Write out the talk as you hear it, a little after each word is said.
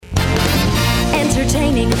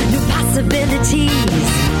exciting new possibilities.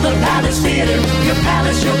 The Palace Theater, your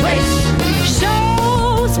palace, your place.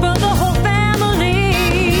 Shows for the whole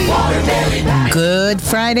family. Waterbury Palace. Good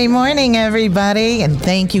Friday morning, everybody, and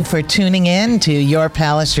thank you for tuning in to Your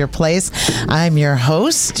Palace, Your Place. I'm your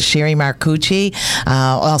host, Sherry Marcucci.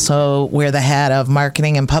 Also, wear the hat of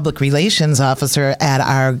Marketing and Public Relations Officer at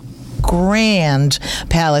our grand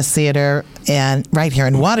Palace Theater and right here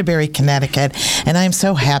in Waterbury, Connecticut. And I'm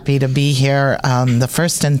so happy to be here the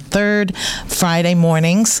first and third Friday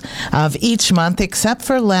mornings of each month, except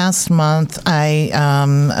for last month.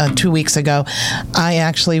 2 weeks ago, I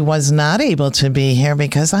actually was not able to be here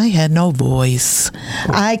because I had no voice.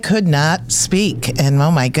 I could not speak. And oh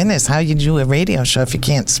my goodness, how you do a radio show if you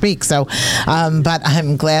can't speak? So, but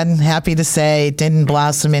I'm glad and happy to say it didn't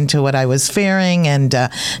blossom into what I was fearing, and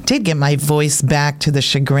did get my voice back to the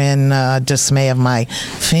chagrin, dismay of my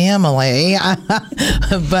family.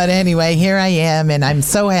 But anyway, here I am, and I'm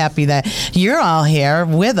so happy that you're all here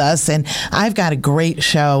with us, and I've got a great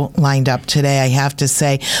show lined up today, I have to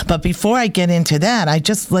say. But before I get into that, I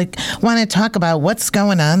just want to talk about what's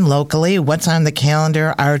going on locally, what's on the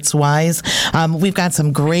calendar arts-wise. We've got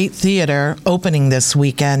some great theater opening this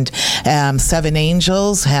weekend. Seven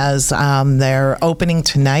Angels has their opening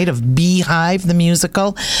tonight of Beehive, the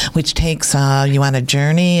musical, which takes you on a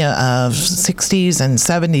journey of 60s and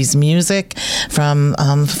 70s music from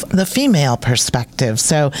the female perspective.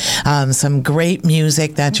 So some great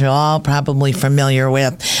music that you're all probably familiar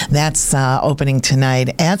with. That's opening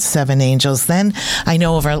tonight at Seven Angels. Then I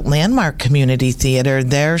know over at Landmark Community Theater,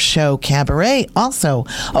 their show Cabaret also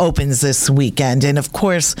opens this weekend. And of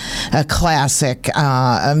course, a classic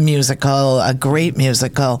musical, a great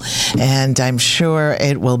musical, and I'm sure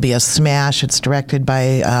it will be a smash. It's directed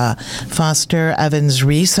by Foster Evans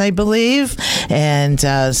Reese, I believe. And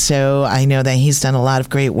so I know that he's done a lot of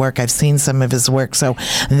great work. I've seen some of his work. So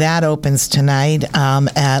that opens tonight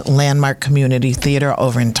at Landmark Community Theater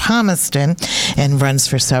over in Thomaston and runs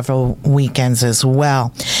for several weekends as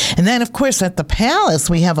well. And then, of course, at the Palace,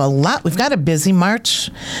 we have a lot. We've got a busy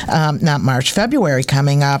February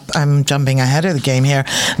coming up. I'm jumping ahead of the game here.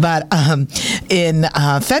 But in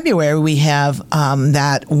February, we have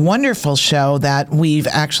that wonderful show that we've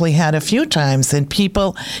actually had a few times, and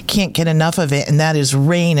people can't get enough of it, and that is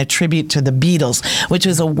Rain, a tribute to the Beatles, which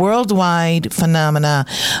is a worldwide phenomena.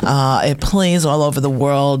 It plays all over the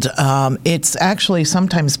world. It's actually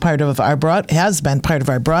sometimes has been part of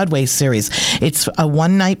our Broadway series. It's a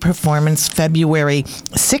one-night performance, February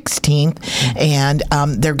 16th, and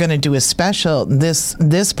they're going to do a special.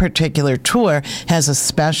 This particular tour has a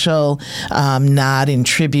special nod in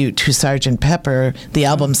tribute to Sgt. Pepper, the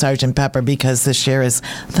album Sgt. Pepper, because this year is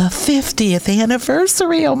the 50th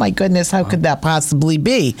anniversary. Oh my goodness, how could that possibly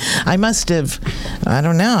be? I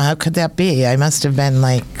don't know, how could that be? I must have been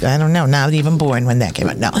not even born when that came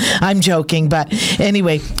out. No, I'm joking. But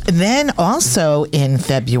anyway, then also in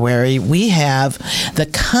February, we have the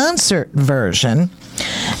concert version.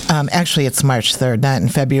 Actually, it's March 3rd, not in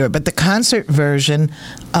February, but the concert version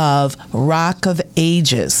of Rock of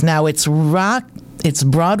Ages. Now, it's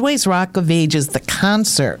Broadway's Rock of Ages, the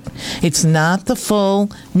concert. It's not the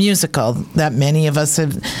full musical that many of us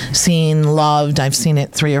have seen, loved. I've seen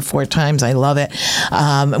it 3 or 4 times. I love it.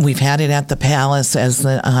 We've had it at the Palace as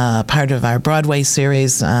the part of our Broadway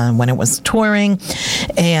series when it was touring.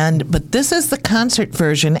 But this is the concert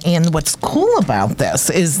version, and what's cool about this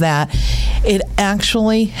is that it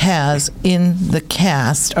actually has in the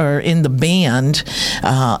cast or in the band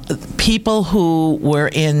people who were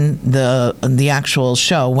in the actual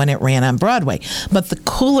show when it ran on Broadway. But the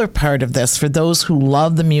cooler part of this, for those who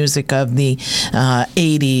love the music of the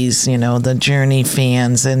 80s, the Journey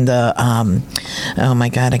fans and the, oh my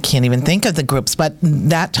God, I can't even think of the groups, but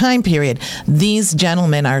that time period, these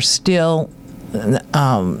gentlemen are still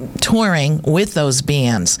touring with those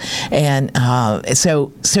bands, and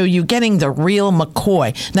so you're getting the real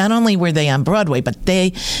McCoy. Not only were they on Broadway, but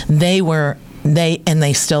they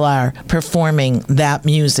still are performing that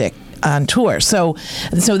music on tour. So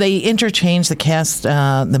they interchange the cast,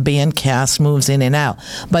 the band cast moves in and out.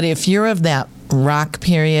 But if you're of that rock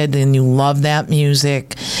period and you love that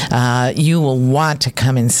music, you will want to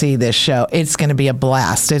come and see this show. It's going to be a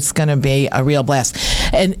blast. It's going to be a real blast.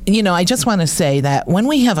 And, I just want to say that when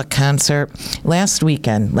we have a concert, last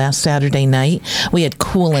Saturday night, we had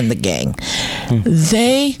Kool and the Gang.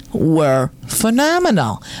 They were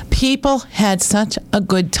phenomenal. People had such a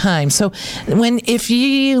good time. So if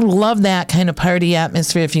you love that kind of party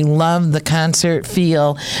atmosphere, if you love the concert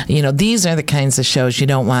feel, these are the kinds of shows you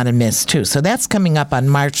don't want to miss too. So that's that's coming up on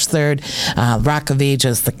March 3rd. Rock of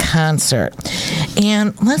Ages, the concert.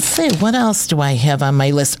 And let's see, what else do I have on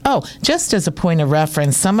my list? Oh, just as a point of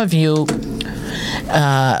reference, some of you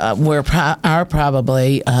are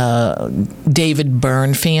probably David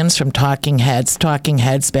Byrne fans from Talking Heads. Talking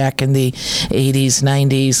Heads back in the 80s,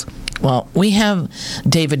 90s. Well, we have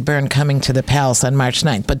David Byrne coming to the Palace on March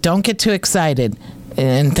 9th, but don't get too excited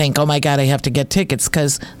and think, oh my God, I have to get tickets,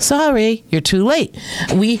 because sorry, you're too late.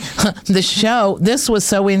 The show, this was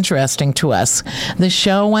so interesting to us. The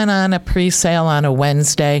show went on a pre-sale on a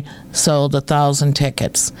Wednesday, sold 1,000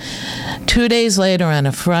 tickets. 2 days later on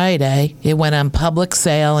a Friday, it went on public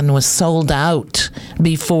sale and was sold out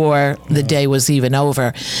before the day was even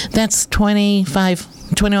over. That's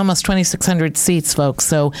almost 2,600 seats, folks.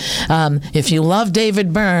 So if you love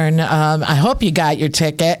David Byrne, I hope you got your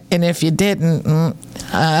ticket. And if you didn't,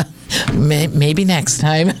 maybe next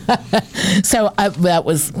time. So that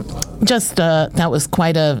was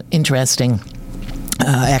quite an interesting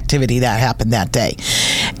activity that happened that day.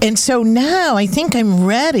 And so now I think I'm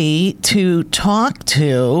ready to talk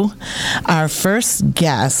to our first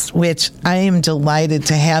guest, which I am delighted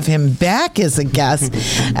to have him back as a guest,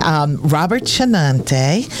 Robert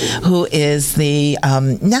Chinante, who is the,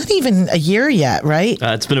 not even a year yet, right?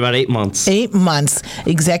 It's been about 8 months. 8 months,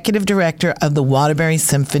 Executive Director of the Waterbury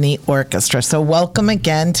Symphony Orchestra. So welcome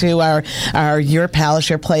again to our Your Palace,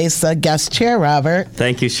 Your Place guest chair, Robert.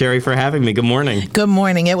 Thank you, Sherry, for having me. Good morning. Good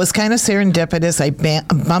morning. It was kind of serendipitous. I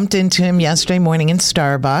bumped into him yesterday morning in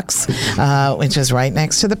Starbucks, which is right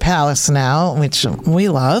next to the Palace now, which we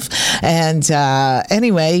love. And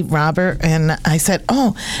anyway, Robert and I said,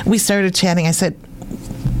 we started chatting. I said,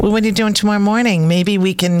 well, what are you doing tomorrow morning? Maybe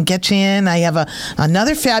we can get you in. I have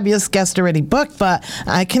another fabulous guest already booked, but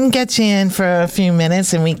I can get you in for a few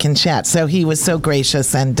minutes and we can chat. So he was so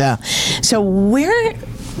gracious. And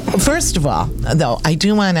first of all, though, I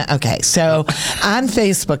do want to, so on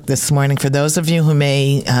Facebook this morning, for those of you who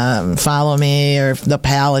may follow me or the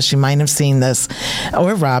Palace, you might have seen this,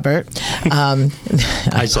 or Robert.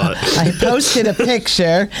 I saw it. I posted a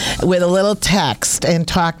picture with a little text and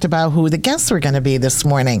talked about who the guests were going to be this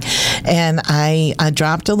morning. And I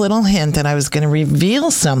dropped a little hint that I was going to reveal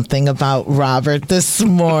something about Robert this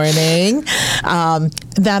morning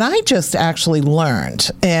that I just actually learned.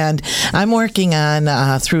 And I'm working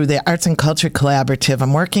on, through the Arts and Culture Collaborative,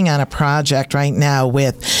 I'm working on a project right now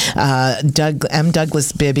with M.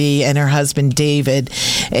 Douglas Bibby and her husband David,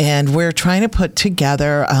 and we're trying to put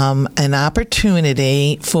together an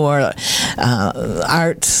opportunity for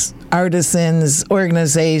artisans,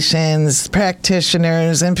 organizations,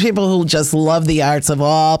 practitioners, and people who just love the arts of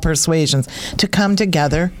all persuasions to come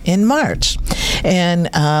together in March. And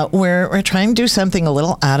we're trying to do something a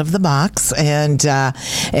little out of the box, and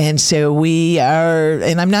so we are.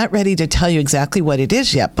 And I'm not ready to tell you exactly what it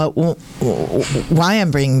is yet, but why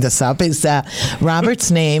I'm bringing this up is that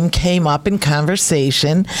Robert's name came up in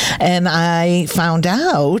conversation, and I found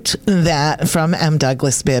out that from M.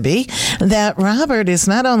 Douglas Bibby that Robert is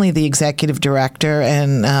not only the executive director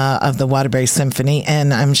and of the Waterbury Symphony,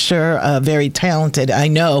 and I'm sure a very talented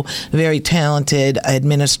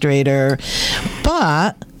administrator,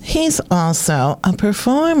 but he's also a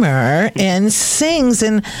performer and sings,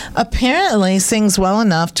 and apparently sings well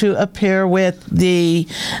enough to appear with the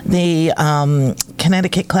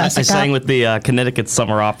Connecticut Classic. I sang with the Connecticut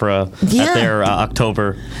Summer Opera at their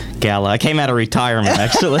October gala. I came out of retirement,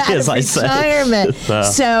 actually, as I said. Retirement.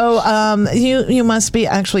 So you must be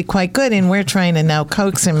actually quite good, and we're trying to now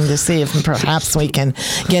coax him to see if perhaps we can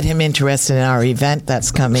get him interested in our event that's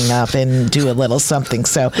coming up and do a little something.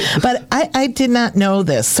 So, but I did not know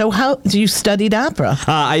this. So how you studied opera?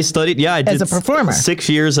 I studied, I did as a performer. 6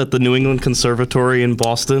 years at the New England Conservatory in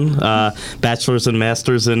Boston, bachelor's and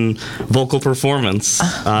master's in vocal performance.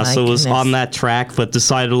 So it was on that track, but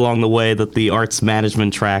decided along the way that the arts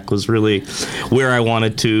management track was really where I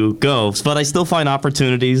wanted to go. But I still find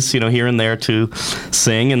opportunities, here and there to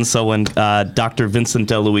sing. And so when Dr. Vincent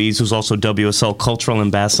DeLuise, who's also WSL Cultural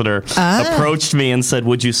Ambassador, approached me and said,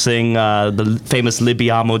 would you sing the famous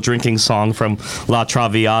Libbiamo drinking song from La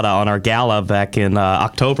Traviata on our gala back in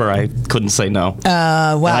October, I couldn't say no.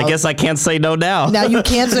 Well, and I guess I can't say no now. Now you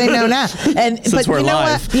can't say no now. Since we're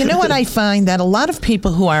live. You know what I find? That a lot of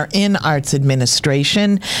people who are in arts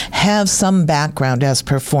administration have some background as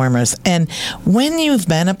performers. And when you've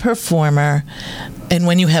been a performer and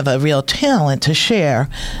when you have a real talent to share,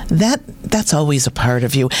 that's always a part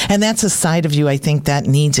of you. And that's a side of you, I think, that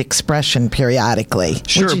needs expression periodically.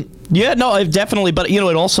 Sure. Yeah, no, definitely. But,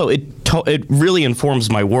 it it really informs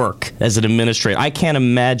my work as an administrator. I can't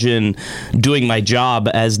imagine doing my job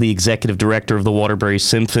as the executive director of the Waterbury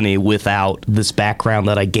Symphony without this background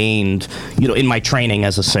that I gained, in my training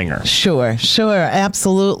as a singer. Sure,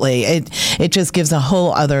 absolutely. It just gives a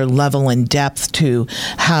whole other level and depth to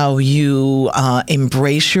how you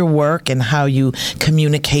embrace your work and how you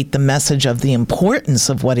communicate the message of the importance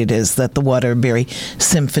of what it is that the Waterbury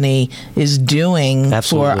Symphony is doing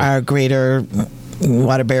Absolutely. for our greater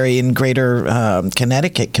Waterbury and greater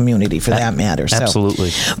Connecticut community, for that matter. So,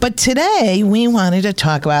 absolutely. But today we wanted to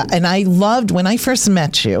talk about, and I loved when I first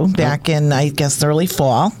met you back in, I guess, early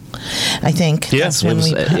fall. I think. Yes, when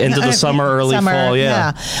we end of the summer, early fall.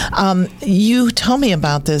 Yeah. You told me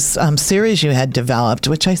about this series you had developed,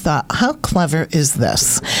 which I thought, how clever is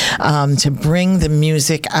this to bring the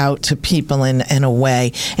music out to people in a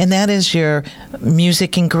way, and that is your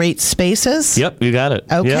Music in Great Spaces. Yep, you got it.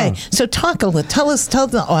 Okay, Yeah. so tell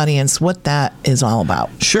the audience what that is all about.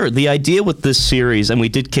 Sure. The idea with this series, and we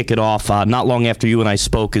did kick it off not long after you and I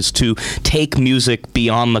spoke, is to take music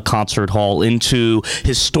beyond the concert hall into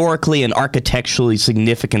historically and architecturally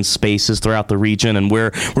significant spaces throughout the region, and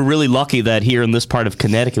we're really lucky that here in this part of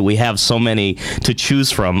Connecticut we have so many to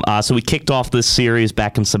choose from. So we kicked off this series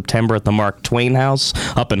back in September at the Mark Twain House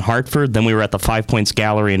up in Hartford. Then we were at the Five Points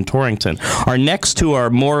Gallery in Torrington. Our next two are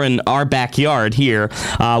more in our backyard here.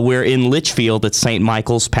 We're in Litchfield at St.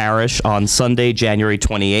 Michael's Parish on Sunday, January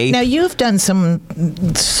 28th. Now, you've done some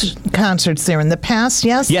concerts there in the past,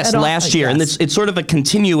 yes? Yes, last year. Yes. And it's sort of a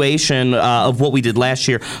continuation of what we did last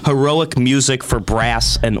year, heroic music for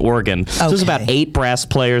brass and organ. So there's about 8 brass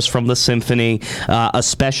players from the symphony, a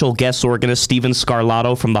special guest organist, Stephen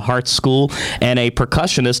Scarlato from the Hart School, and a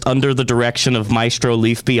percussionist under the direction of Maestro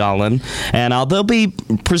Leif Bialin. And they'll be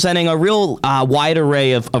presenting a real wide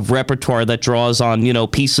array of repertoire that draws on,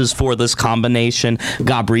 pieces for this combination.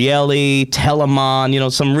 Gabrieli,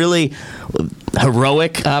 Telemann, some really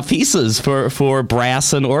heroic pieces for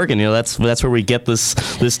brass and organ. That's where we get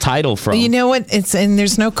this title from. You know what? And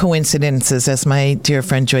there's no coincidences, as my dear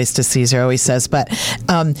friend Joyce DeCesar always says. But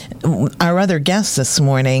our other guest this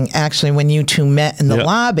morning, actually, when you two met in the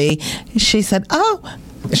lobby, she said, "Oh."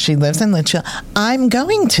 She lives in Litchfield. I'm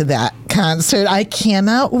going to that concert. I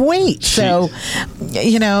cannot wait. So,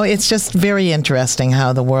 it's just very interesting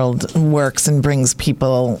how the world works and brings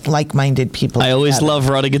people, like-minded people. I always love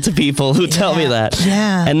running into people who tell me that.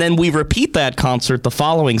 Yeah. And then we repeat that concert the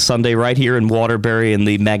following Sunday right here in Waterbury in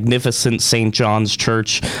the magnificent St. John's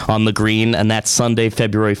Church on the Green, and that's Sunday,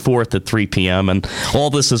 February 4th at 3 p.m. And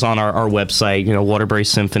all this is on our website,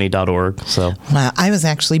 waterburysymphony.org. So. Wow, I was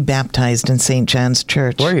actually baptized in St. John's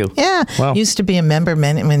Church. Were you? Yeah. Wow. Used to be a member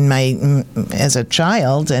as a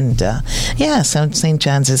child, and so St.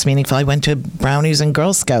 John's is meaningful. I went to Brownies and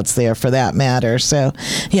Girl Scouts there, for that matter. So,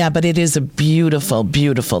 but it is a beautiful,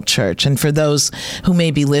 beautiful church. And for those who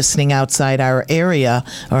may be listening outside our area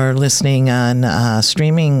or listening on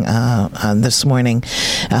streaming this morning,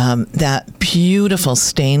 that beautiful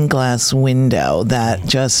stained glass window that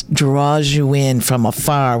just draws you in from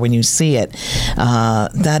afar when you see it,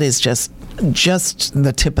 that is just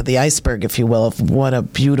the tip of the iceberg, if you will, of what a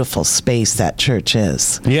beautiful space that church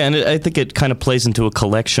is. Yeah, and I think it kind of plays into a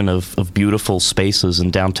collection of beautiful spaces in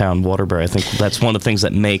downtown Waterbury. I think that's one of the things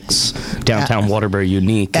that makes downtown Waterbury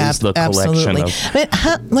unique is the collection absolutely.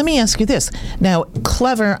 But let me ask you this. Now,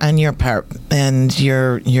 clever on your part, and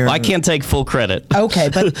your I can't take full credit. Okay,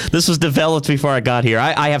 but this was developed before I got here.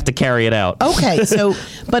 I have to carry it out. Okay, so,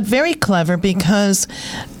 but very clever, because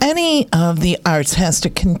any of the arts has to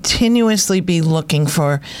continuously be looking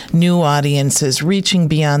for new audiences, reaching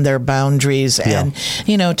beyond their boundaries, and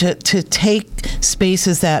to take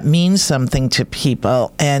spaces that mean something to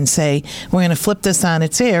people and say, we're going to flip this on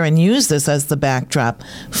its ear and use this as the backdrop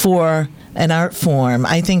for an art form.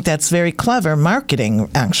 I think that's very clever marketing,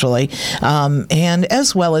 actually, and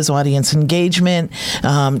as well as audience engagement,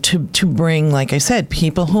 to bring, like I said,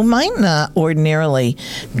 people who might not ordinarily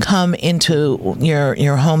come into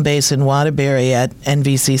your home base in Waterbury at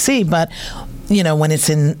NVCC, but when it's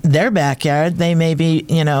in their backyard, they may be,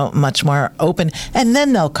 much more open, and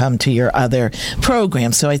then they'll come to your other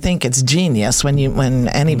programs. So I think it's genius when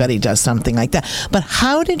anybody does something like that. But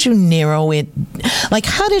how did you narrow it? Like,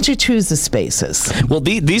 how did you choose the spaces? Well,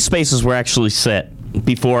 these spaces were actually set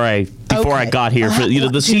before I got here. For,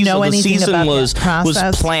 the season was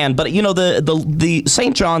planned, but the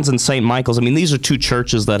St. John's and St. Michael's. I mean, these are two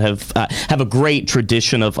churches that have a great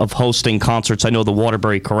tradition of hosting concerts. I know the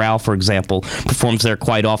Waterbury Chorale, for example, performs there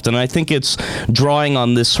quite often. And I think it's drawing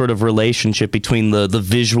on this sort of relationship between the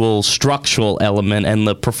visual structural element and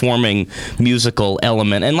the performing musical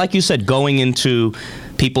element. And like you said, going into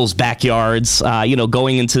people's backyards,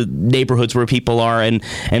 going into neighborhoods where people are, and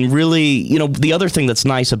really, the other thing that's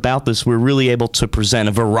nice about this, we're really able to present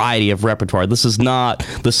a variety of repertoire. This is not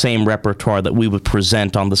the same repertoire that we would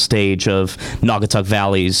present on the stage of Naugatuck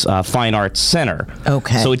Valley's Fine Arts Center.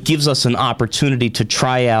 Okay. So it gives us an opportunity to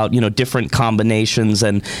try out, different combinations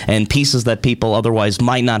and pieces that people otherwise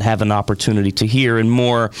might not have an opportunity to hear in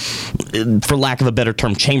more, for lack of a better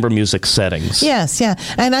term, chamber music settings. Yes, yeah.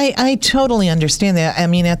 And I totally understand that.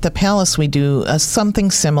 I mean, at the Palace, we do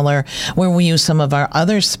something similar where we use some of our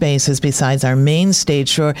other spaces besides our main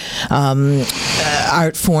stage for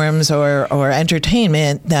art forms or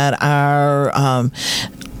entertainment that are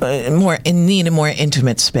more in need a more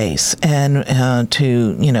intimate space, and our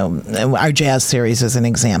jazz series is an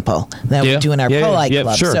example that we do in our Polite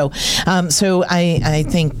Club. Sure. So I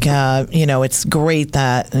think it's great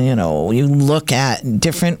that you look at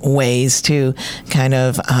different ways to kind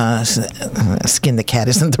of skin the cat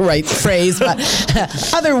isn't the right phrase, but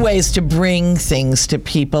other ways to bring things to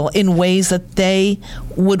people in ways that they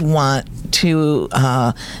would want to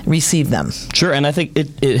receive them. Sure, and I think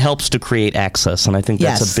it helps to create access, and I think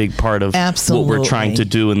that's a big part of what we're trying to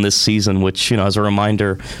do in this season, which, as a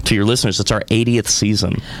reminder to your listeners, it's our 80th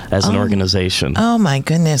season as an organization. Oh my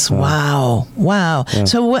goodness. Wow. Yeah.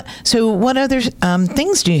 So what other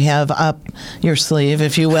things do you have up your sleeve,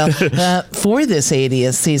 if you will, for this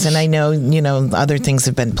 80th season? I know, other things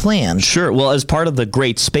have been planned. Sure. Well, as part of the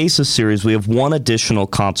Great Spaces series, we have one additional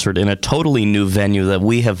concert in a totally new venue that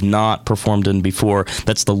we have not performed in before.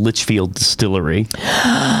 That's the Litchfield Distillery.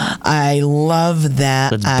 I love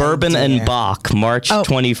that. That's Bourbon and Bach, March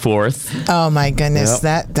 24th. Oh my goodness,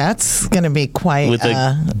 that's going to be quite. With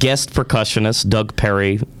a guest percussionist, Doug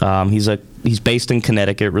Perry. He's based in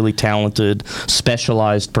Connecticut, really talented,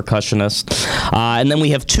 specialized percussionist. And then we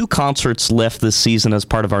have 2 concerts left this season as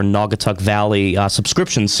part of our Naugatuck Valley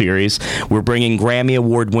subscription series. We're bringing Grammy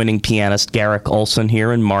Award-winning pianist Garrick Olson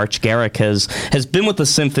here in March. Garrick has been with the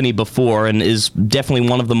symphony before and is definitely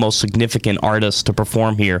one of the most significant artists to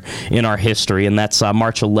perform here in our history, and that's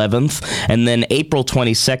March 11th. And then April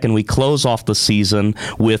 22nd, we close off the season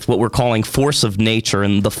with what we're calling Force of Nature,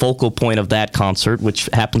 and the focal point of that concert, which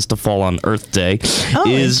happens to fall on Earth Day,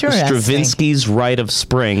 is Stravinsky's Rite of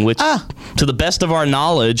Spring, which, to the best of our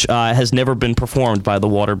knowledge, has never been performed by the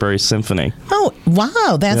Waterbury Symphony. Oh,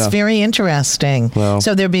 wow. That's very interesting. Well,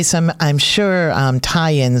 so there'll be some, I'm sure,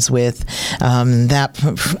 tie-ins with that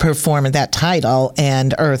performance, that title,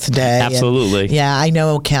 and Earth Day. Absolutely. And, I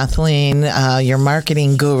know Kathleen, your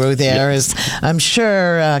marketing guru there, is, I'm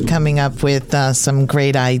sure, coming up with some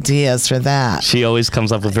great ideas for that. She always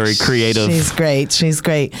comes up with very creative. She's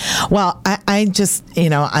great. Well, I just,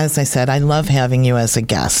 as I said, I love having you as a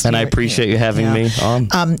guest. And I appreciate you having me on.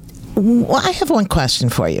 Well, I have one question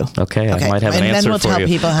for you. Okay, I might have an answer for you. And then we'll tell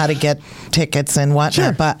people how to get tickets and whatnot.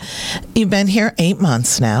 Sure. But you've been here 8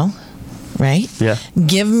 months now, right? Yeah.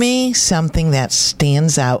 Give me something that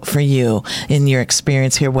stands out for you in your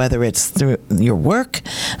experience here, whether it's through your work,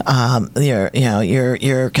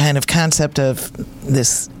 your kind of concept of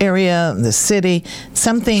this area, this city,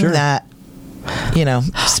 something that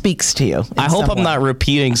speaks to you. I hope I'm not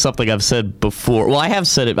repeating something I've said before. Well, I have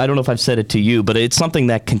said it. I don't know if I've said it to you, but it's something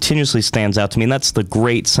that continuously stands out to me, and that's the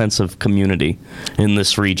great sense of community in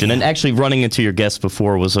this region. Yeah. And actually, running into your guest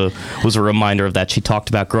before was a reminder of that. She talked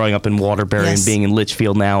about growing up in Waterbury and being in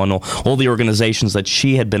Litchfield now, and all the organizations that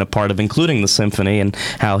she had been a part of, including the symphony, and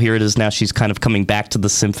how here it is now she's kind of coming back to the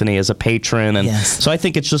symphony as a patron. And so I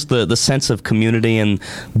think it's just the sense of community and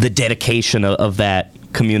the dedication of that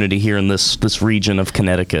community here in this region of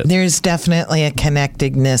Connecticut. There's definitely a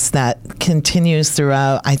connectedness that continues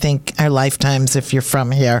throughout, I think, our lifetimes if you're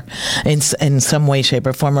from here in some way, shape,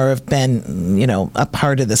 or form, or have been, a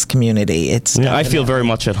part of this community. I feel very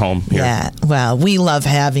much at home here. Yeah, well, we love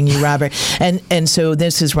having you, Robert. and so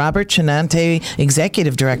this is Robert Chinante,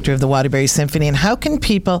 Executive Director of the Waterbury Symphony. And how can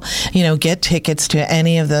people, get tickets to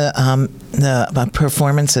any of the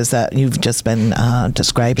performances that you've just been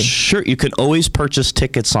describing? Sure, you can always purchase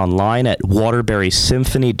tickets online at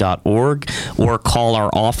waterburysymphony.org or call our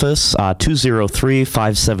office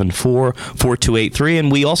 203-574-4283.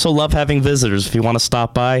 And we also love having visitors. If you want to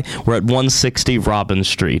stop by, we're at 160 Robin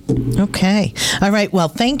Street. Okay. All right. Well,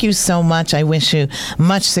 thank you so much. I wish you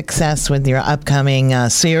much success with your upcoming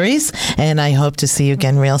series, and I hope to see you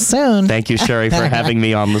again real soon. Thank you, Sherry, for having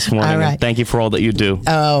me on this morning. All right. And thank you for all that you do.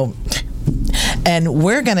 Oh, and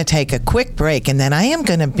we're going to take a quick break, and then I am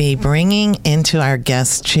going to be bringing into our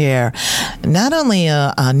guest chair not only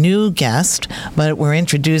a new guest, but we're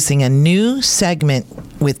introducing a new segment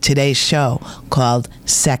with today's show called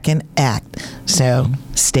Second Act. So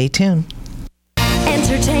stay tuned. And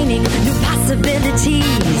entertaining, new possibilities.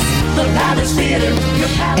 The Palace Theater, your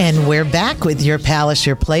Palace. And we're back with Your Palace,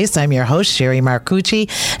 Your Place. I'm your host, Sherry Marcucci,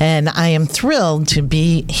 and I am thrilled to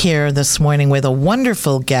be here this morning with a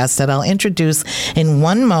wonderful guest that I'll introduce in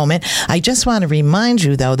one moment. I just want to remind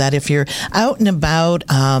you, though, that if you're out and about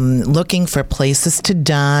looking for places to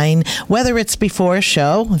dine, whether it's before a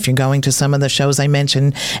show, if you're going to some of the shows I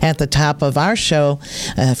mentioned at the top of our show,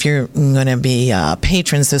 if you're going to be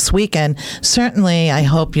patrons this weekend, certainly I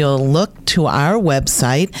hope you'll look to our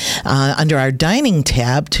website under our dining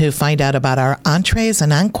tab to find out about our Entrees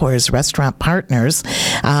and Encores restaurant partners.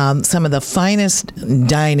 Some of the finest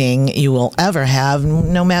dining you will ever have,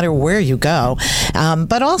 no matter where you go.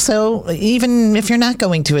 But also, even if you're not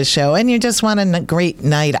going to a show and you just want a great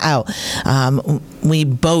night out, we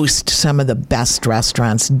boast some of the best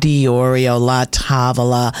restaurants: D'Orio, La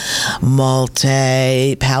Tavola,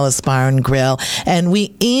 Molte, Palace Bar and Grill, and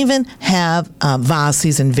we even have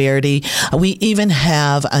Vossi's and Verdi. We even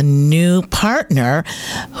have a new partner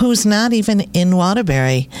who's not even in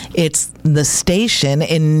Waterbury. It's The Station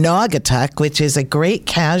in Naugatuck, which is a great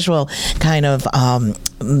casual kind of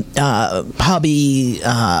pubby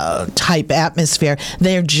type atmosphere.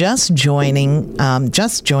 They're just joined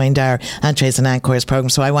our Entrees and Encores program,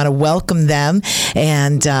 so I want to welcome them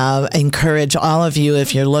and encourage all of you,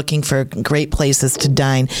 if you're looking for great places to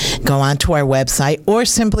dine, go onto our website or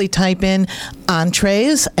simply type in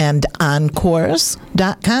Entrees and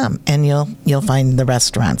Encores.com and you'll find the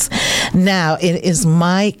restaurants. Now, it is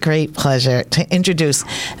my great pleasure to introduce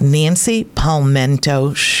Nancy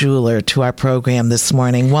Palmento Schuler to our program this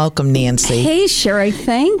morning. Welcome, Nancy. Hey, Sherry.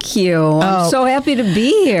 Thank you. I'm so happy to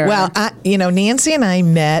be here. Well, Nancy and I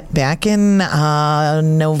met back in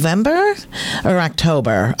November or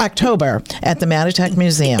October at the Mattituck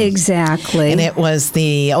Museum. Exactly. And it was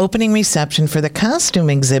the opening reception for the costume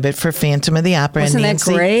exhibit for Phantom of the Opera. Wasn't and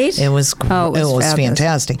Nancy, that great? It was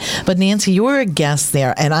fantastic. But Nancy, you were a guest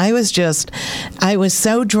there, and I was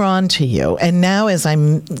so drawn to you. And now, as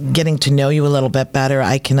I'm getting to know you a little bit better,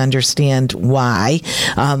 I can understand why.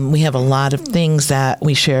 We have a lot of things that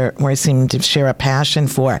we seem to share a passion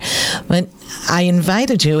for. But I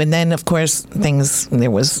invited you, and then, of course,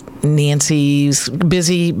 there was Nancy's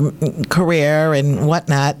busy career and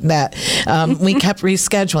whatnot that we kept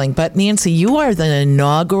rescheduling. But Nancy, you are the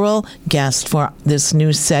inaugural guest for this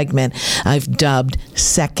new segment I've dubbed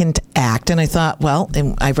Second Act. And I thought, well,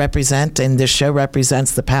 I represent, and this show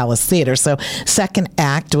represents the Palace Theater. So Second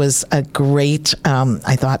Act was a great,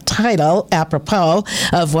 I thought, title apropos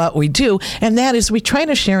of what we do. And that is, we try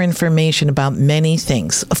to share information about many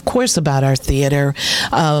things. Of course, about our theater,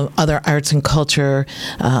 other arts and culture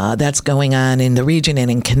that's going on in the region and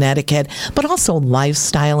in Connecticut, but also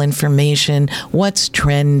lifestyle information, what's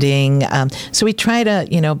trending. So we try to,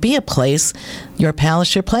 be a place, Your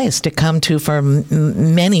Palace, Your Place, to come to for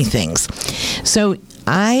many things. So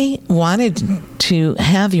I wanted to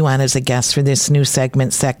have you on as a guest for this new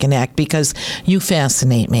segment, Second Act, because you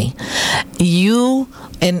fascinate me.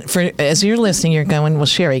 As you're listening, you're going, well,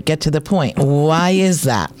 Sherry, get to the point. Why is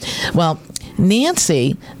that? Well,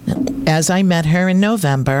 Nancy, as I met her in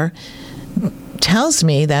November, tells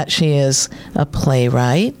me that she is a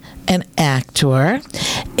playwright, an actor,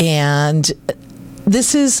 and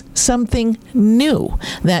this is something new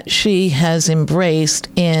that she has embraced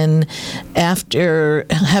after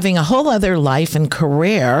having a whole other life and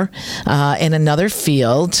career in another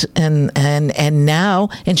field, and now,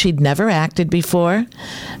 and she'd never acted before,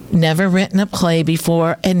 never written a play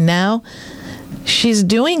before, and now she's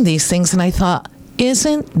doing these things. And I thought,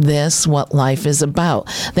 isn't this what life is about?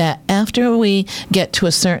 That after we get to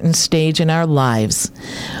a certain stage in our lives,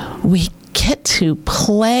 we get to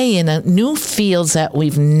play in new fields that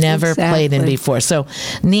we've never played in before. So,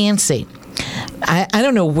 Nancy, I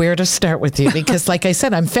don't know where to start with you because, like I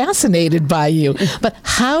said, I'm fascinated by you. But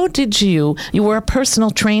how did you were a personal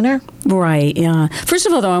trainer? Right, yeah. First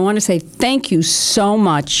of all, though, I want to say thank you so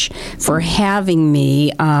much for having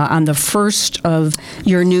me on the first of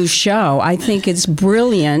your new show. I think it's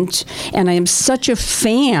brilliant, and I am such a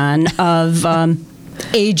fan of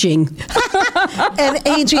aging. And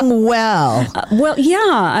aging well. Well, yeah.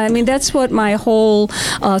 I mean, that's what my whole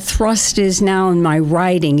thrust is now in my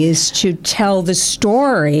writing, is to tell the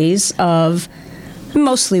stories of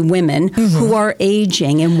mostly women, who are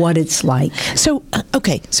aging and what it's like. So,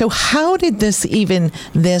 okay. So how did this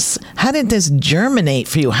germinate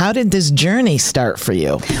for you? How did this journey start for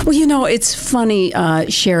you? Well, it's funny,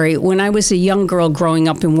 Sherry. When I was a young girl growing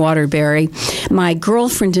up in Waterbury, my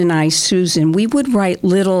girlfriend and I, Susan, we would write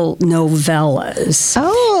little novellas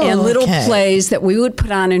and little plays that we would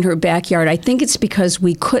put on in her backyard. I think it's because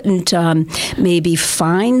we couldn't maybe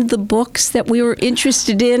find the books that we were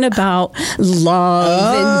interested in about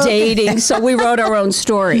love and dating, so we wrote our own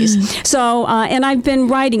stories. So, and I've been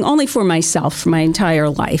writing only for myself for my entire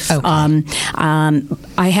life. Okay.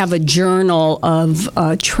 I have a journal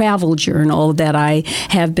a travel journal that I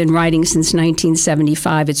have been writing since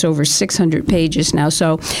 1975. It's over 600 pages now.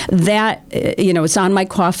 So that, it's on my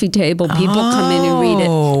coffee table. People come in and read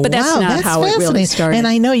it. But that's how it really started. And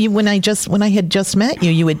I know you when I had just met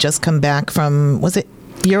you, you had just come back from, was it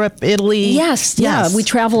Europe, Italy? Yes. Yeah, we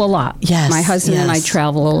travel a lot. Yes. My husband and I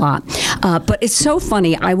travel a lot. But it's so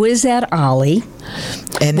funny. I was at Ollie,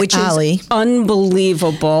 which is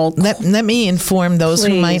unbelievable. Let me inform those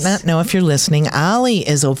who might not know, if you're listening. Ollie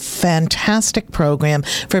is a fantastic program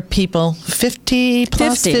for people 50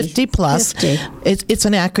 plus. 50 plus. 50. It's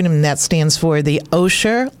an acronym that stands for the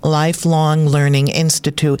Osher Lifelong Learning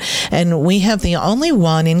Institute. And we have the only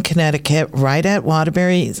one in Connecticut, right at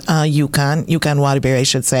Waterbury, Yukon Waterbury, I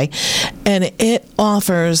should say. And it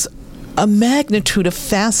offers a magnitude of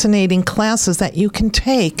fascinating classes that you can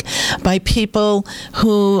take by people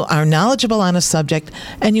who are knowledgeable on a subject,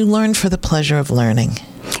 and you learn for the pleasure of learning.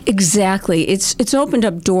 Exactly. It's opened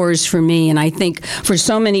up doors for me, and I think for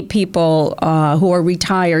so many people who are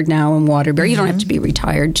retired now in Waterbury, you don't have to be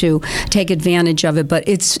retired to take advantage of it, but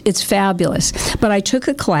it's fabulous. But I took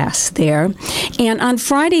a class there, and on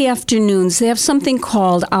Friday afternoons, they have something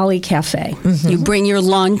called Ollie Cafe. You bring your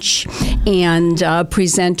lunch, and a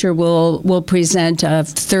presenter will present a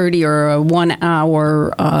 30 or a 1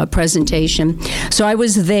 hour presentation. So I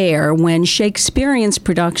was there when Shakespearean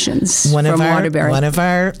Productions from Waterbury. One of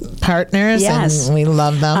our partners, and we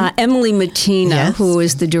love them. Emily Mattina, who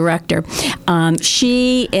is the director,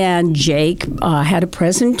 she and Jake had a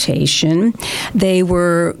presentation. They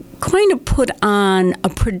were kind of put on a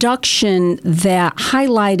production that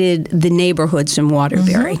highlighted the neighborhoods in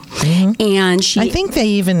Waterbury. And I think they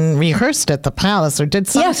even rehearsed at the Palace or did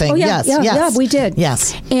something. Yes, we did.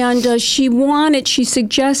 Yes. And she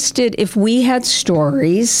suggested if we had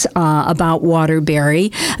stories about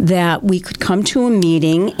Waterbury, that we could come to a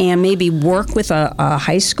meeting and maybe work with a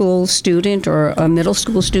high school student or a middle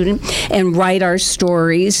school student and write our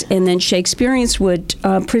stories, and then Shakespeareans would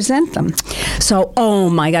present them. So, oh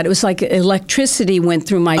my God, it was like electricity went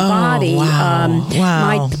through my body.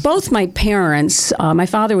 Wow. Both my parents, my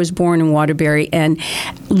father was born in Waterbury and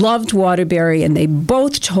loved Waterbury, and they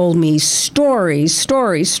both told me stories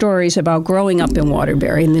about growing up in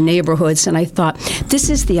Waterbury in the neighborhoods, and I thought, this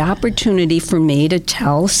is the opportunity for me to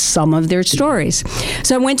tell some of their stories.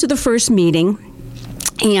 So I went to the first meeting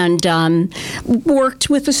and worked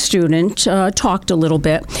with a student, talked a little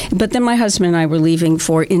bit. But then my husband and I were leaving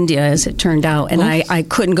for India, as it turned out, and I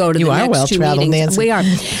couldn't go to the next two meetings. Nancy. We are.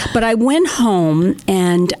 But I went home,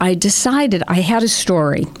 and I decided I had a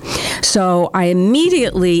story. So I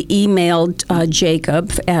immediately emailed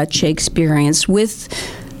Jacob at Shakespeareans with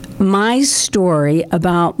my story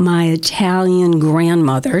about my Italian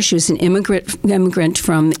grandmother. She was an immigrant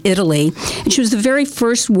from Italy, and she was the very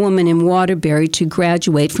first woman in Waterbury to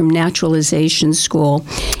graduate from naturalization school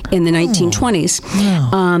in the 1920s.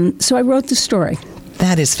 Wow. So I wrote the story.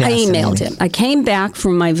 That is fascinating. I emailed him. I came back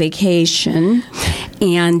from my vacation,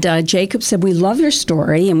 and Jacob said, we love your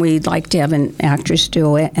story, and we'd like to have an actress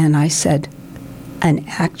do it. And I said, an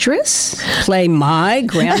actress? Play my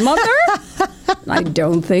grandmother? I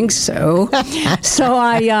don't think so. So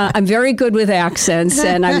I'm very good with accents,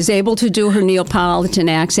 and I was able to do her Neapolitan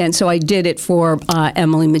accent, so I did it for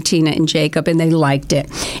Emily Mattina and Jacob, and they liked it.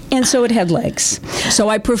 And so it had legs. So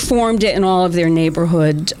I performed it in all of their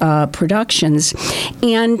neighborhood productions.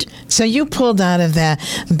 And so you pulled out of that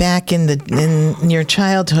back in your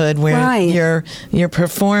childhood where your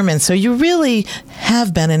performance. So you really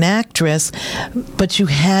have been an actress, but you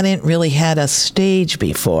hadn't really had a stage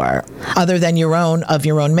before, other than your own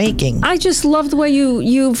making. I just love the way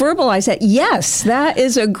you verbalize that. Yes, that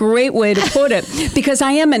is a great way to put it, because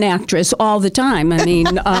I am an actress all the time. I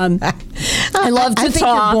mean, I love to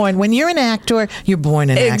talk. When you're an actor, you're born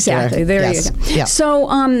an actor. Exactly. There you go. Yeah. So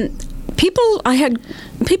people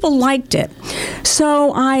liked it.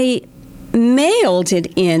 So I mailed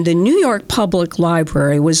it in. The New York Public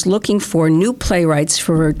Library was looking for new playwrights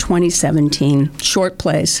for 2017, short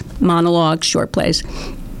plays, monologues, short plays.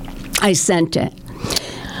 I sent it.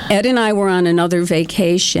 Ed and I were on another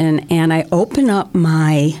vacation, and I open up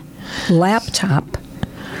my laptop,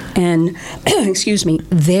 and, excuse me,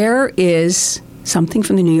 there is something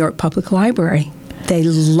from the New York Public Library. They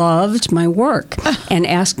loved my work and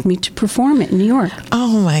asked me to perform it in New York.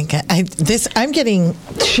 Oh my God! I'm getting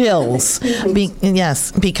chills.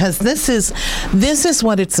 Yes, because this is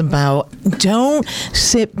what it's about. Don't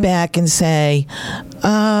sit back and say,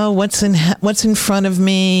 what's in front of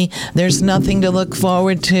me? There's nothing to look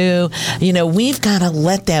forward to. We've got to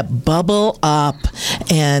let that bubble up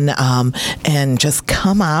and just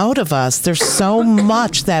come out of us. There's so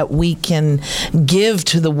much that we can give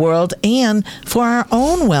to the world and for our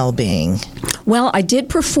own well-being. Well, I did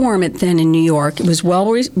perform it then in New York. It was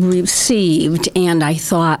well received, and I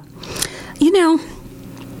thought,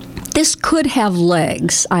 this could have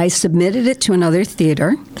legs. I submitted it to another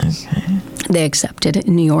theater. Okay. They accepted it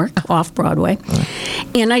in New York, off-Broadway.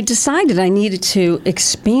 And I decided I needed to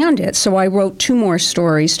expand it, so I wrote 2 more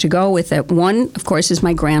stories to go with it. One, of course, is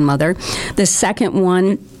my grandmother. The second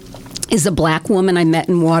one is a black woman I met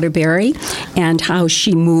in Waterbury and how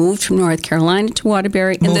she moved from North Carolina to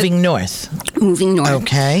Waterbury. And Moving north.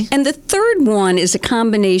 Okay. And the third one is a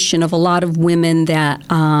combination of a lot of women that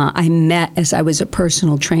I met as I was a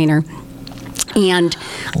personal trainer. And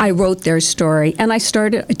I wrote their story, and I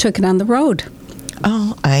took it on the road.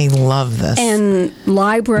 Oh, I love this. And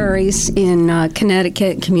libraries in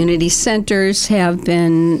Connecticut, community centers have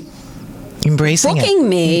been embracing booking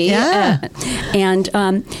me. Yeah.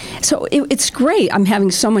 So it's great. I'm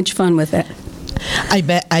having so much fun with it. I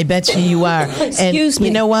bet you are. Excuse me.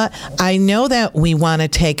 You know what? I know that we want to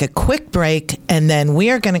take a quick break, and then we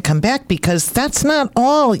are going to come back because that's not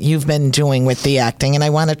all you've been doing with the acting, and I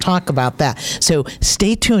want to talk about that. So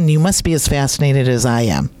stay tuned. You must be as fascinated as I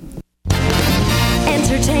am.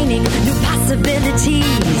 Entertaining new possibilities.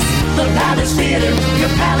 The Palace Theater, your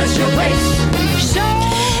palace, your place. Show.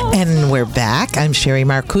 And we're back. I'm Sherry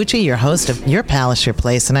Marcucci, your host of Your Palace, Your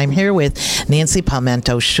Place, and I'm here with Nancy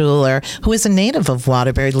Palmento Schuler, who is a native of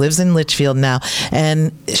Waterbury, lives in Litchfield now,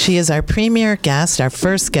 and she is our premier guest, our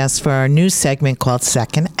first guest for our new segment called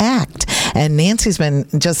Second Act. And Nancy's been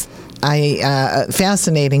just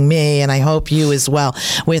fascinating me, and I hope you as well,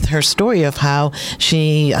 with her story of how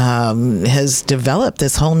she has developed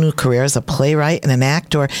this whole new career as a playwright and an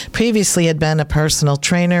actor. Previously had been a personal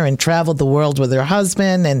trainer and traveled the world with her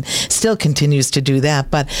husband and still continues to do that.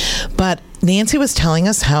 But Nancy was telling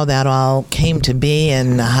us how that all came to be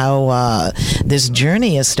and how this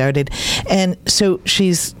journey has started. And so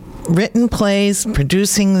she's written plays,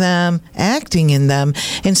 producing them, acting in them,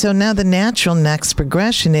 and so now the natural next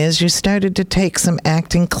progression is you started to take some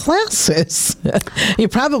acting classes. You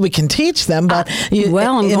probably can teach them, but I'm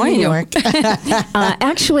going New York.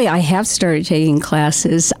 Actually, I have started taking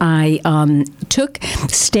classes. I took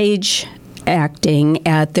stage acting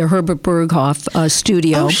at the Herbert Berghoff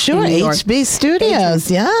studio. Oh, sure, in New York. HB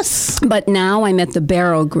Studios, yes. But now I'm at the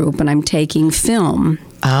Barrow Group, and I'm taking film.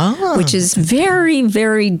 Oh. Which is very,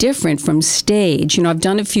 very different from stage. I've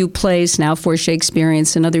done a few plays now for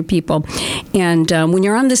Shakespeareans and other people. And when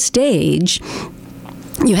you're on the stage,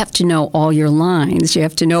 you have to know all your lines. You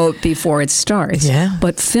have to know it before it starts. Yeah.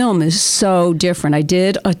 But film is so different. I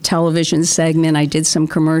did a television segment. I did some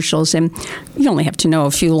commercials, and you only have to know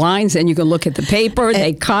a few lines, and you can look at the paper.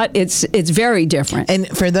 They cut. It's very different.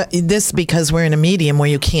 And for this, because we're in a medium where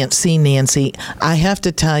you can't see Nancy, I have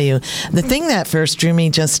to tell you, the thing that first drew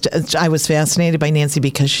me, I was fascinated by Nancy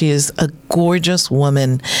because she is a gorgeous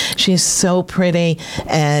woman. She's so pretty,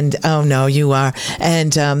 and oh no, you are.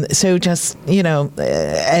 And so just,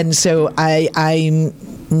 and so I'm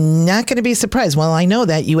not going to be surprised. Well, I know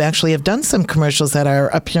that you actually have done some commercials that are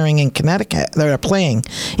appearing in Connecticut, that are playing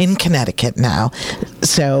in Connecticut now.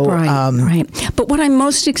 So, right. But what I'm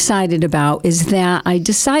most excited about is that I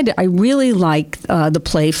decided I really like the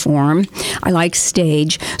play form. I like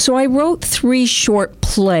stage. So I wrote 3 short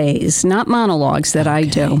plays, not monologues that I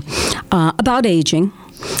do, about aging.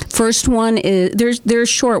 First one is, they're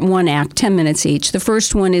short, 1 act, 10 minutes each. The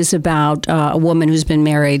first one is about a woman who's been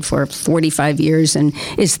married for 45 years and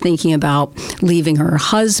is thinking about leaving her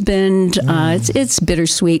husband. It's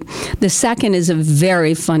bittersweet. The second is a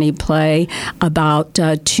very funny play about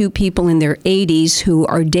 2 people in their 80s who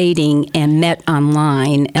are dating and met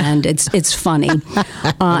online, and it's funny.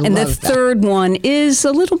 And the third one is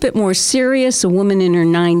a little bit more serious, a woman in her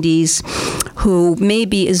 90s who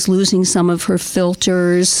maybe is losing some of her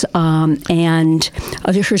filters, and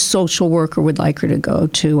her social worker would like her to go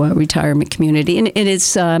to a retirement community, and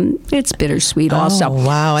it's bittersweet also. Oh,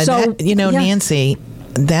 wow. And so, Nancy,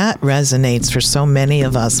 that resonates for so many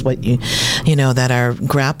of us. What you know, that are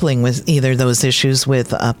grappling with either those issues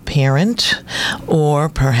with a parent, or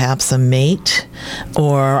perhaps a mate,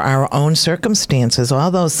 or our own circumstances.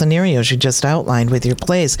 All those scenarios you just outlined with your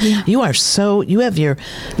plays. Yeah. You have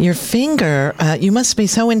your finger. You must be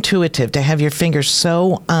so intuitive to have your finger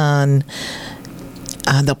so on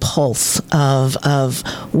the pulse of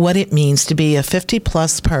what it means to be a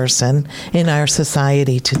 50-plus person in our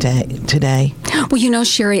society today. Well, you know,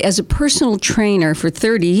 Sherry, as a personal trainer for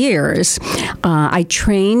 30 years, I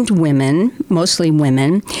trained women, mostly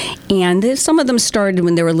women, and some of them started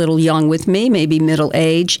when they were a little young with me, maybe middle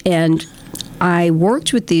age, and I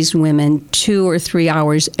worked with these women 2 or 3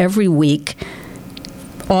 hours every week,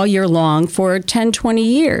 all year long for 10, 20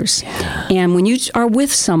 years. And when you are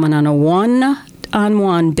with someone on a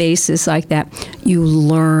one-on-one basis like that, you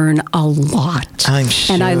learn a lot. I'm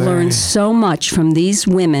sure. And I learned so much from these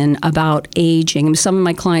women about aging. And some of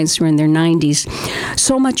my clients were in their 90s.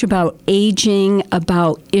 So much about aging,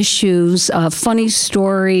 about issues, funny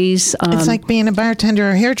stories. It's like being a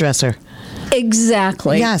bartender or hairdresser.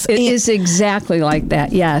 Exactly. Yes. It is exactly like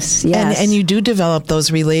that. Yes, yes. And you do develop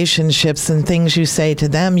those relationships and things you say to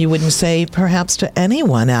them you wouldn't say perhaps to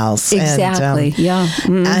anyone else. Exactly, yeah.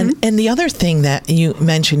 Mm-hmm. And the other thing that you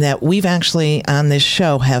mentioned that we've actually on this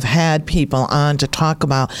show have had people on to talk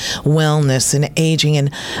about wellness and aging.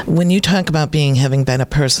 And when you talk about having been a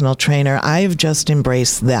personal trainer, I've just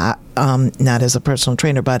embraced that. Not as a personal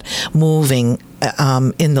trainer, but moving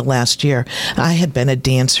in the last year. I had been a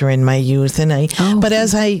dancer in my youth, but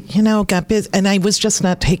as I, got busy, and I was just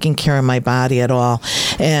not taking care of my body at all.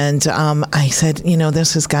 And I said,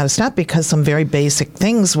 this has got to stop because some very basic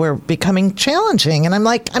things were becoming challenging. And I'm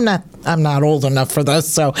like, I'm not old enough for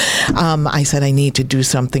this. So I said, I need to do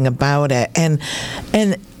something about it. And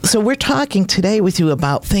so we're talking today with you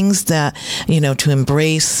about things that, to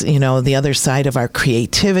embrace, the other side of our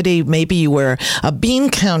creativity. Maybe you were a bean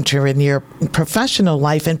counter in your professional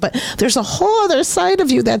life, but there's a whole other side of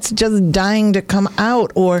you that's just dying to come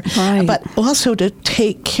out, right. But also to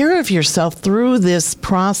take care of yourself through this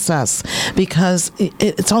process, because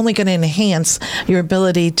it's only going to enhance your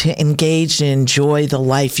ability to engage and enjoy the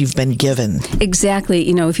life you've been given. Exactly.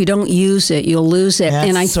 If you don't use it, you'll lose it. That's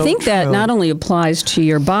and I so think that true. Not only applies to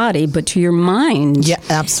your body, but to your mind. Yeah,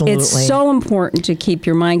 absolutely. It's so important to keep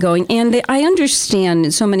your mind going. And I understand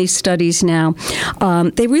in so many studies now,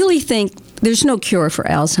 they really think there's no cure for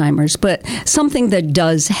Alzheimer's, but something that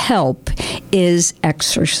does help is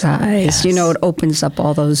exercise. Yes. It opens up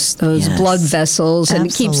all those Yes. blood vessels and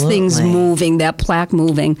it keeps things Absolutely. moving, that plaque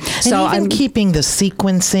moving. So even keeping the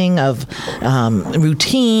sequencing of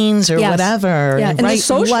routines or Yes. whatever. Yeah, and the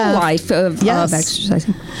social life of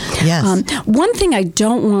exercising. Yes. One thing I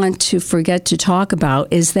don't want to forget to talk about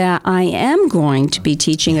is that I am going to be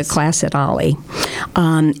teaching a class at Ollie.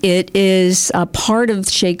 It is a part of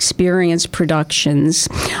Shakespearean's productions.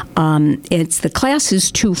 The class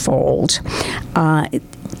is twofold.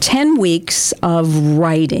 10 weeks of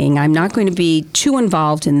writing. I'm not going to be too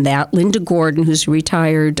involved in that. Linda Gordon, who's a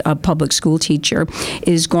retired public school teacher,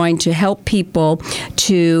 is going to help people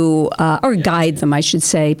to, or guide them, I should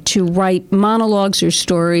say, to write monologues or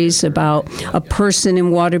stories about a person in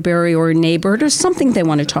Waterbury or a neighborhood or something they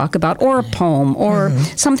want to talk about, or a poem, or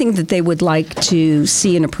something that they would like to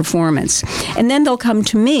see in a performance. And then they'll come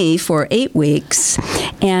to me for 8 weeks,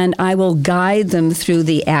 and I will guide them through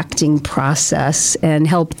the acting process and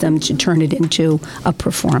help them to turn it into a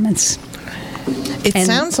performance. It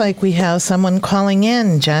sounds like we have someone calling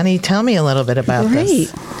in. Johnny, tell me a little bit about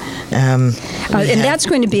this. And that's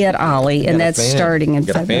going to be at Ollie, and that's starting in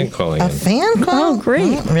February. A fan calling in. A fan call? Oh,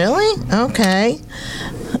 great. Really? Okay.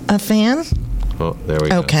 A fan? Oh, there we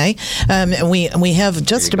go. Okay. We have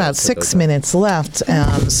just about 6 minutes left,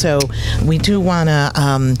 so we do want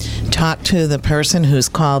to talk to the person who's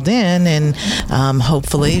called in, and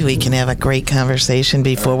hopefully we can have a great conversation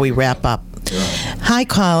before we wrap up. Hi,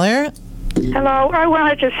 caller. Hello. I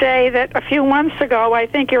wanted to say that a few months ago, I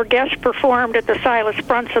think your guest performed at the Silas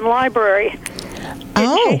Brunson Library.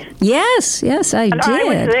 Yes, I did. I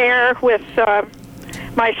was there with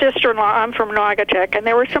my sister-in-law. I'm from Naugatuck, and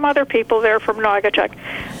there were some other people there from Naugatuck.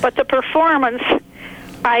 But the performance,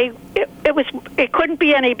 it couldn't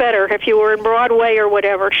be any better if you were in Broadway or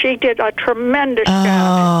whatever. She did a tremendous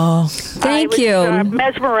job. Thank you. I was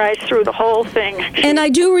mesmerized through the whole thing. And I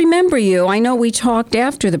do remember you. I know we talked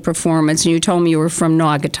after the performance, and you told me you were from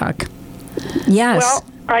Naugatuck. Yes. Well,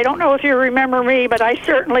 I don't know if you remember me, but I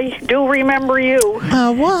certainly do remember you.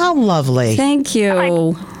 Oh, well, how lovely. Thank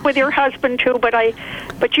you. With your husband too, but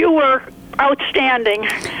you were outstanding,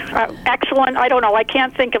 excellent. I don't know. I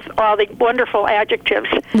can't think of all the wonderful adjectives.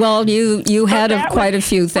 Well, you had quite a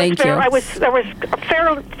few. Thank you. There was a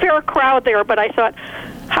fair crowd there, but I thought,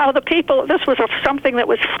 how the people, this was something that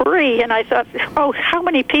was free, and I thought, how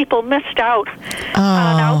many people missed out on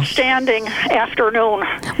an outstanding afternoon.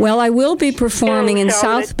 Well, I will be performing in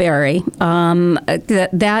Southbury.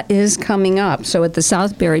 That is coming up. So at the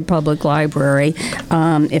Southbury Public Library,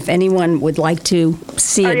 if anyone would like to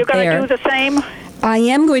see it there. Are you going to do the same? I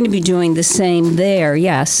am going to be doing the same there,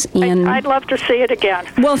 yes. And I'd love to see it again.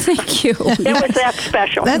 Well, thank you. It was that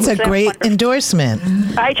special. That's a great endorsement.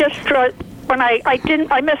 I just... when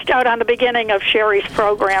I missed out on the beginning of Sherry's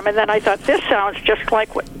program, and then I thought, this sounds just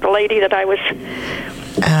like the lady that I was,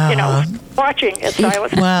 watching at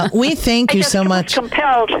Silas. Well, we thank you so much. I was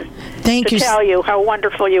compelled to tell you how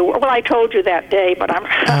wonderful you were. Well, I told you that day, but I'm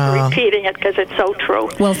repeating it because it's so true.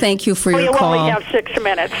 Well, thank you for your call. You only have 6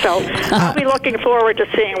 minutes, so I'll be looking forward to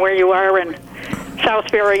seeing where you are in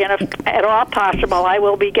Southbury, and if at all possible, I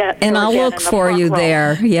will be and I'll look for you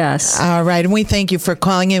there, yes. All right, and we thank you for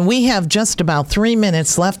calling in. We have just about 3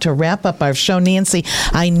 minutes left to wrap up our show. Nancy,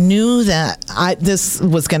 I knew that this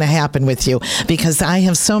was going to happen with you because I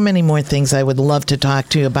have so many more things I would love to talk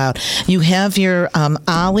to you about. You have your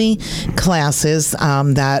OLLI classes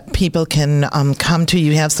that people can come to.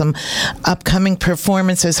 You have some upcoming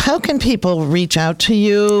performances. How can people reach out to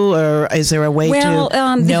you, or is there a way to know about what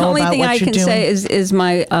you're doing? The only thing I can say is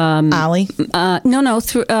my OLLI?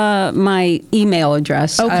 Through my email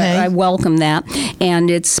address. Okay. I welcome that,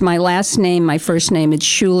 and it's my last name, my first name. It's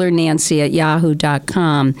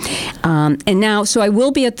SchulerNancy@yahoo.com. And now, so I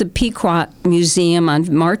will be at the Pequot Museum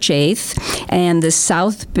on March 8th, and the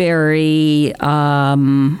Southbury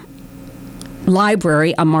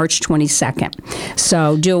Library on March 22nd.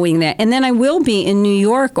 So doing that, and then I will be in New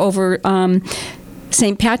York over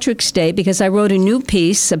St. Patrick's Day because I wrote a new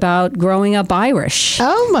piece about growing up Irish.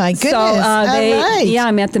 Oh, my goodness. So right. Yeah,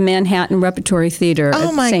 I'm at the Manhattan Repertory Theater at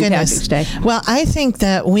St. Patrick's Day. Well, I think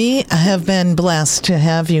that we have been blessed to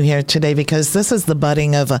have you here today because this is the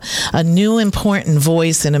budding of a new important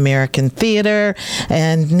voice in American theater.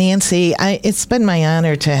 And Nancy, it's been my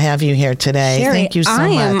honor to have you here today. Sherry, thank you so much.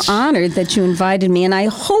 I am honored that you invited me, and I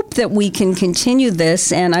hope that we can continue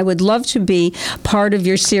this, and I would love to be part of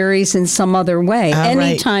your series in some other way.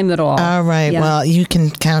 Anytime at all. All right. Yeah. Well, you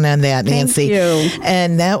can count on that, Nancy. Thank you.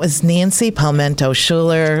 And that was Nancy Palmento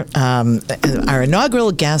Schuler, our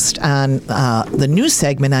inaugural guest on the new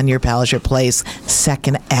segment on Your Palace, Your Place,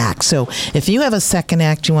 Second Act. So if you have a second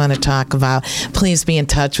act you want to talk about, please be in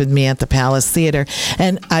touch with me at the Palace Theater.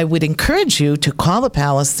 And I would encourage you to call the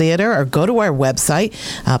Palace Theater or go to our website,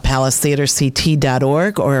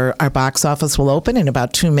 palacetheaterct.org, or our box office will open in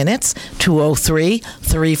about 2 minutes,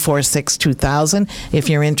 203-346-2000. If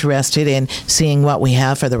you're interested in seeing what we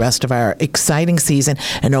have for the rest of our exciting season.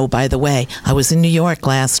 And oh, by the way, I was in New York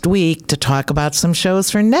last week to talk about some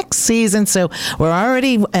shows for next season. So we're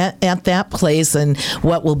already at that place and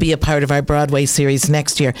what will be a part of our Broadway series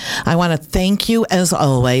next year. I want to thank you, as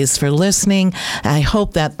always, for listening. I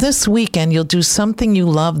hope that this weekend you'll do something you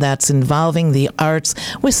love that's involving the arts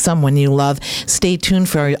with someone you love. Stay tuned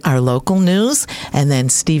for our local news, and then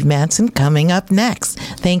Steve Matson coming up next.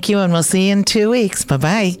 Thank you, and we'll see you in 2 weeks.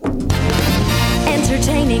 Bye-bye.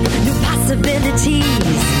 Entertaining new possibilities.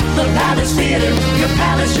 The Palace Theater, your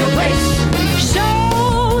palace, your place.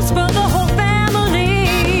 Shows for the whole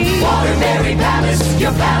family. Waterbury Palace,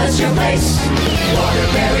 your place.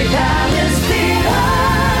 Waterbury Palace Theater,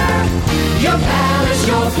 your palace,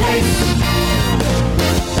 your place.